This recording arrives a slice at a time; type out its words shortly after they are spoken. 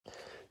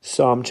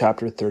Psalm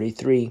chapter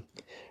 33.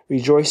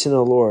 Rejoice in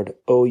the Lord,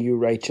 O you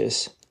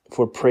righteous,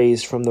 for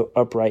praise from the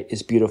upright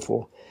is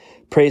beautiful.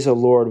 Praise the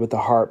Lord with the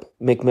harp,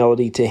 make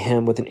melody to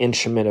him with an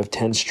instrument of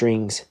 10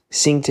 strings.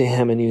 Sing to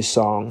him a new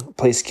song,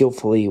 play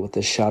skillfully with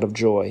a shout of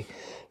joy.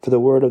 For the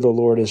word of the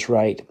Lord is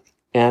right,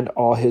 and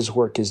all his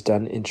work is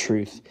done in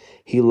truth.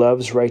 He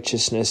loves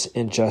righteousness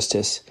and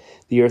justice.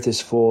 The earth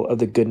is full of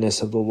the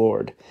goodness of the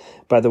Lord.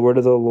 By the word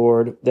of the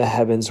Lord the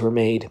heavens were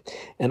made,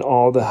 and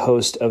all the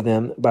host of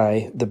them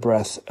by the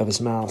breath of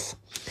his mouth.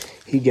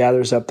 He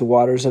gathers up the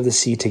waters of the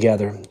sea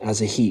together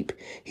as a heap.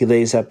 He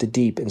lays up the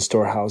deep in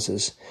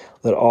storehouses.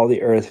 Let all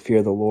the earth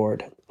fear the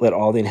Lord. Let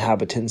all the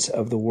inhabitants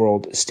of the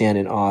world stand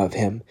in awe of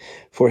him.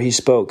 For he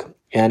spoke,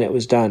 and it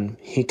was done.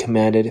 He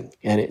commanded,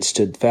 and it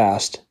stood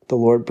fast. The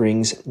Lord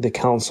brings the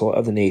counsel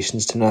of the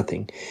nations to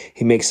nothing.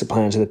 He makes the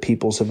plans of the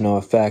peoples of no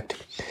effect.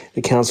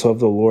 The counsel of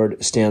the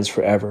Lord stands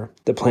forever,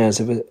 the plans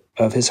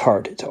of his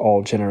heart to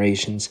all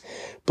generations.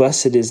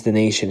 Blessed is the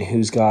nation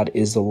whose God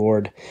is the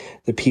Lord,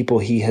 the people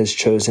he has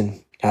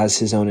chosen as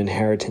his own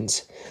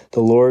inheritance.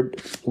 The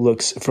Lord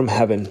looks from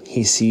heaven.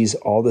 He sees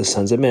all the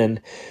sons of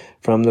men.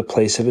 From the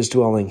place of his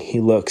dwelling, he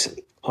looks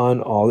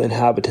on all the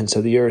inhabitants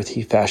of the earth.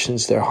 He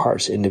fashions their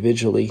hearts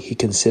individually. He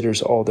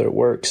considers all their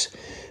works.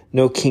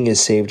 No king is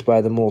saved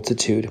by the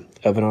multitude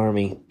of an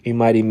army. A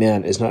mighty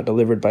man is not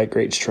delivered by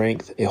great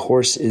strength. A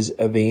horse is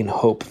a vain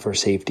hope for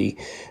safety.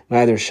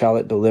 Neither shall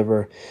it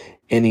deliver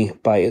any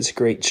by its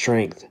great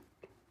strength.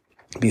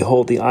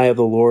 Behold, the eye of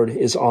the Lord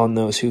is on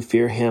those who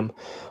fear him,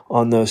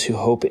 on those who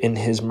hope in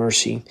his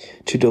mercy,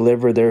 to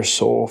deliver their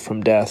soul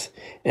from death,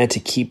 and to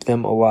keep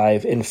them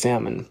alive in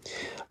famine.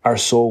 Our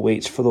soul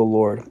waits for the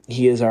Lord.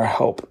 He is our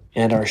help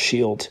and our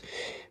shield.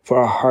 For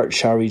our heart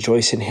shall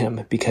rejoice in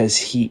him,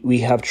 because we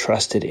have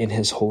trusted in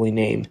his holy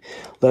name.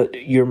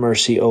 Let your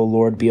mercy, O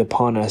Lord, be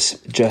upon us,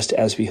 just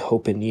as we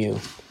hope in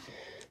you.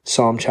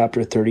 Psalm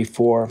chapter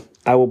 34.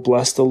 I will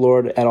bless the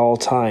Lord at all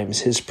times.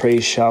 His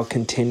praise shall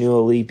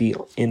continually be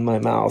in my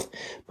mouth.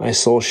 My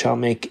soul shall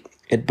make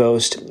it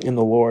boast in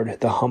the Lord.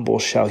 The humble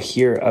shall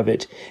hear of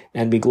it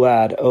and be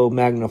glad. O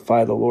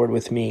magnify the Lord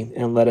with me,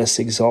 and let us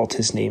exalt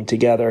his name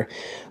together.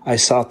 I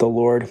sought the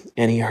Lord,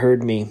 and he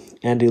heard me,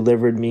 and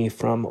delivered me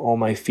from all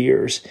my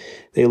fears.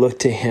 They looked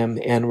to him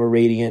and were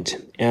radiant,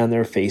 and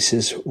their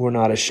faces were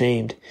not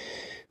ashamed.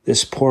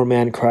 This poor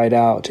man cried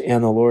out,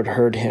 and the Lord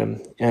heard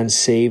him, and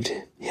saved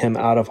him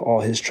out of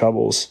all his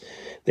troubles.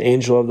 The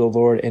angel of the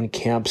Lord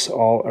encamps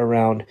all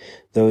around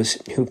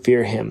those who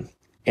fear him,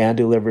 and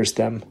delivers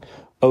them.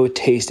 O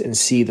taste and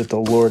see that the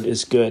Lord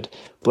is good.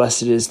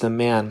 Blessed is the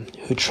man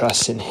who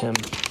trusts in him.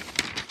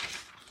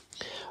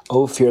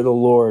 O fear the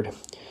Lord,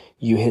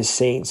 you his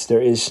saints.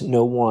 There is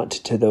no want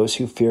to those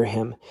who fear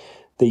him.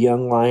 The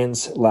young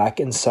lions lack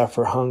and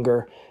suffer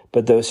hunger,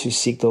 but those who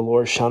seek the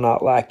Lord shall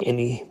not lack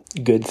any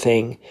good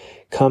thing.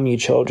 Come, you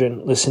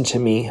children, listen to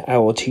me. I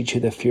will teach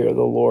you the fear of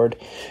the Lord.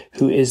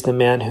 Who is the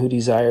man who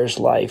desires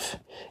life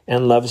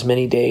and loves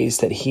many days,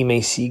 that he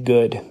may see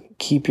good?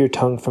 Keep your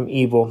tongue from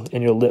evil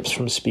and your lips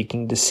from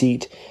speaking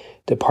deceit.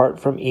 Depart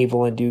from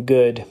evil and do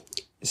good.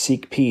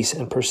 Seek peace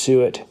and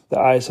pursue it. The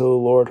eyes of the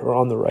Lord are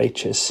on the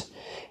righteous,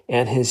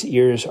 and his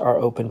ears are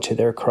open to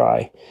their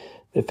cry.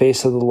 The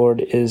face of the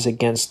Lord is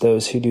against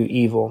those who do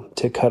evil,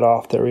 to cut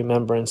off the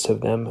remembrance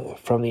of them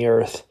from the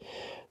earth.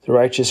 The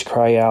righteous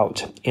cry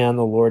out, and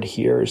the Lord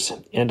hears,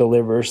 and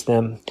delivers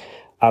them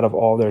out of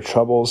all their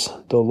troubles.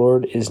 The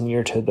Lord is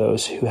near to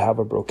those who have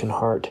a broken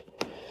heart,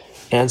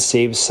 and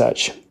saves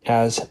such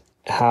as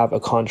have a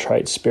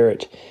contrite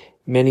spirit.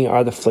 Many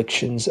are the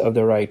afflictions of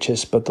the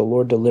righteous, but the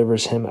Lord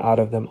delivers him out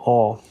of them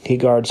all. He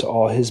guards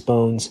all his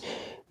bones.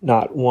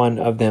 Not one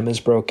of them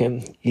is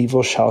broken.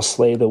 Evil shall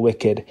slay the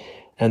wicked,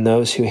 and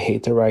those who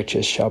hate the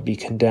righteous shall be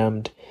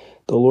condemned.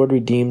 The Lord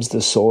redeems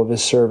the soul of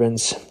his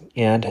servants,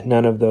 and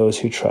none of those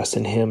who trust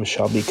in him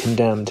shall be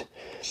condemned.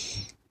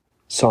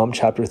 Psalm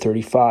chapter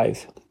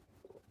 35.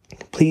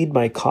 Plead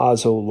my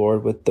cause, O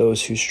Lord, with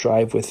those who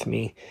strive with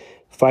me.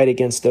 Fight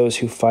against those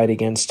who fight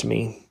against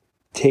me.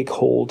 Take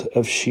hold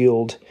of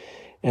shield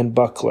and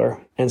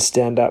buckler, and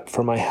stand up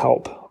for my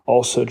help.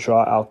 Also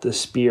draw out the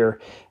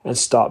spear, and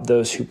stop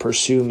those who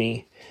pursue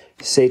me.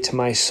 Say to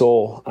my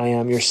soul, I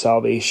am your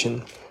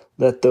salvation.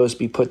 Let those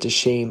be put to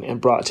shame and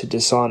brought to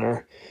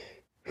dishonor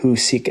who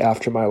seek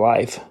after my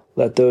life.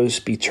 Let those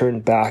be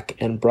turned back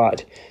and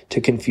brought to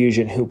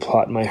confusion who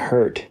plot my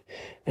hurt.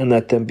 And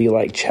let them be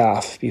like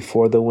chaff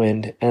before the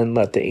wind, and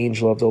let the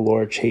angel of the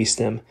Lord chase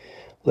them.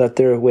 Let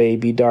their way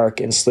be dark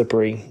and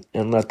slippery,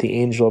 and let the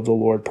angel of the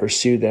Lord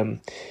pursue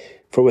them.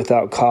 For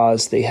without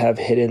cause they have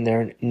hidden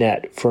their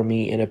net for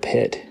me in a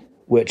pit,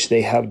 which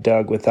they have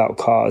dug without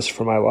cause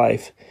for my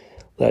life.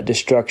 Let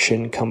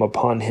destruction come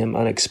upon him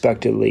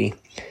unexpectedly,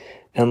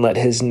 and let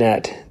his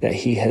net that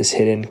he has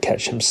hidden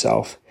catch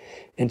himself.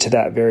 Into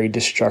that very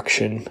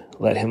destruction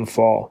let him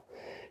fall.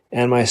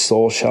 And my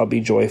soul shall be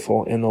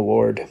joyful in the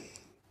Lord.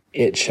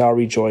 It shall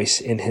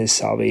rejoice in his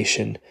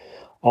salvation.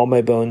 All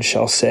my bones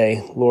shall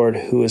say, Lord,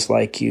 who is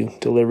like you,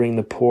 delivering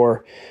the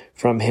poor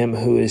from him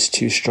who is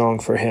too strong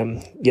for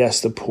him,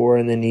 yes, the poor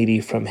and the needy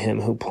from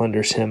him who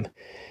plunders him.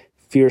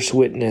 Fierce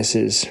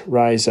witnesses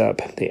rise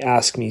up. They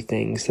ask me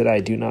things that I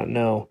do not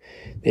know.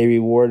 They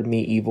reward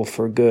me evil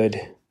for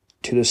good,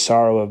 to the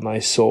sorrow of my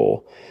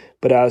soul.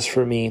 But as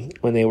for me,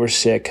 when they were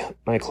sick,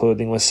 my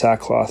clothing was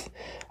sackcloth.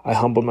 I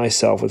humbled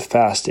myself with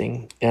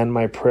fasting, and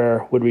my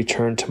prayer would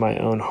return to my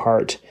own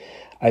heart.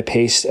 I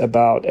paced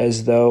about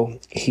as though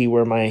he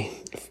were my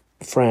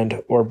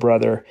friend or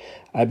brother.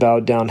 I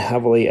bowed down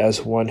heavily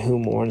as one who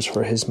mourns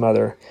for his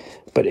mother.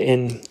 But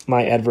in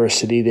my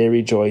adversity they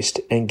rejoiced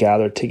and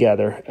gathered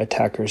together.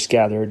 Attackers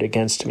gathered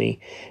against me,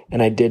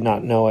 and I did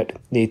not know it.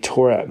 They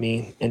tore at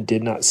me and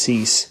did not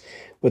cease.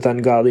 With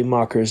ungodly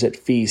mockers at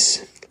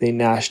feasts, they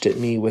gnashed at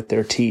me with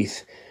their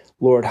teeth.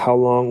 Lord, how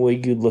long will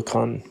you look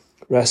on?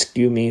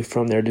 Rescue me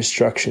from their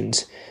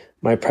destructions,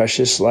 my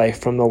precious life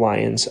from the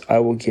lions. I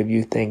will give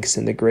you thanks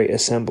in the great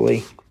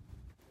assembly.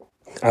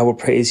 I will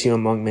praise you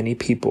among many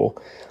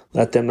people.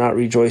 Let them not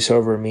rejoice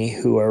over me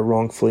who are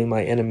wrongfully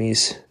my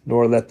enemies,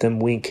 nor let them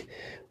wink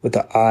with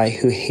the eye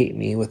who hate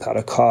me without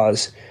a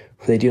cause.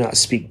 For they do not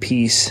speak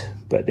peace,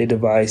 but they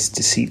devise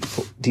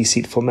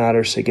deceitful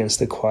matters against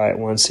the quiet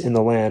ones in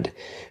the land.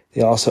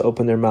 They also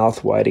opened their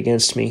mouth wide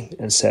against me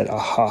and said,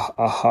 Aha,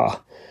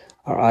 aha,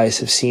 our eyes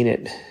have seen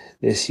it.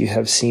 This you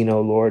have seen, O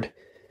Lord.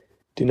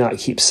 Do not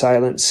keep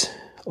silence.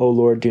 O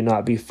Lord, do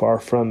not be far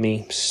from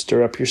me.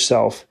 Stir up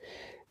yourself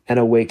and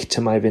awake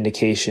to my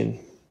vindication,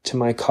 to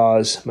my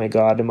cause, my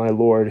God and my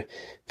Lord.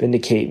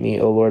 Vindicate me,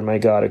 O Lord my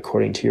God,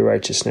 according to your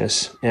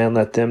righteousness, and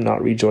let them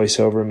not rejoice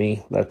over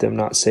me. Let them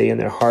not say in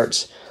their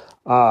hearts,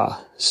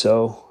 Ah,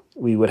 so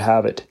we would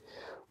have it.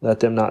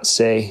 Let them not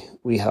say,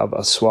 We have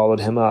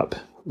swallowed him up.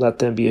 Let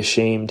them be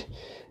ashamed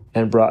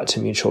and brought to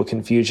mutual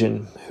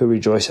confusion, who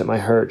rejoice at my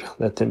hurt.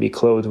 Let them be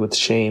clothed with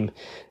shame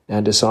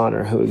and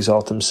dishonor, who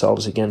exalt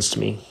themselves against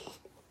me.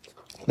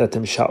 Let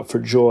them shout for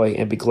joy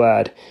and be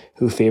glad,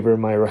 who favor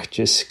my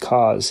righteous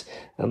cause,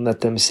 and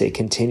let them say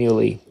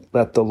continually,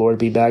 Let the Lord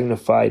be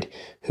magnified,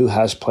 who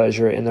has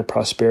pleasure in the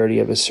prosperity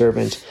of his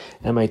servant,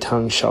 and my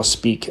tongue shall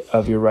speak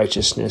of your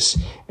righteousness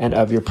and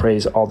of your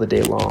praise all the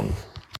day long.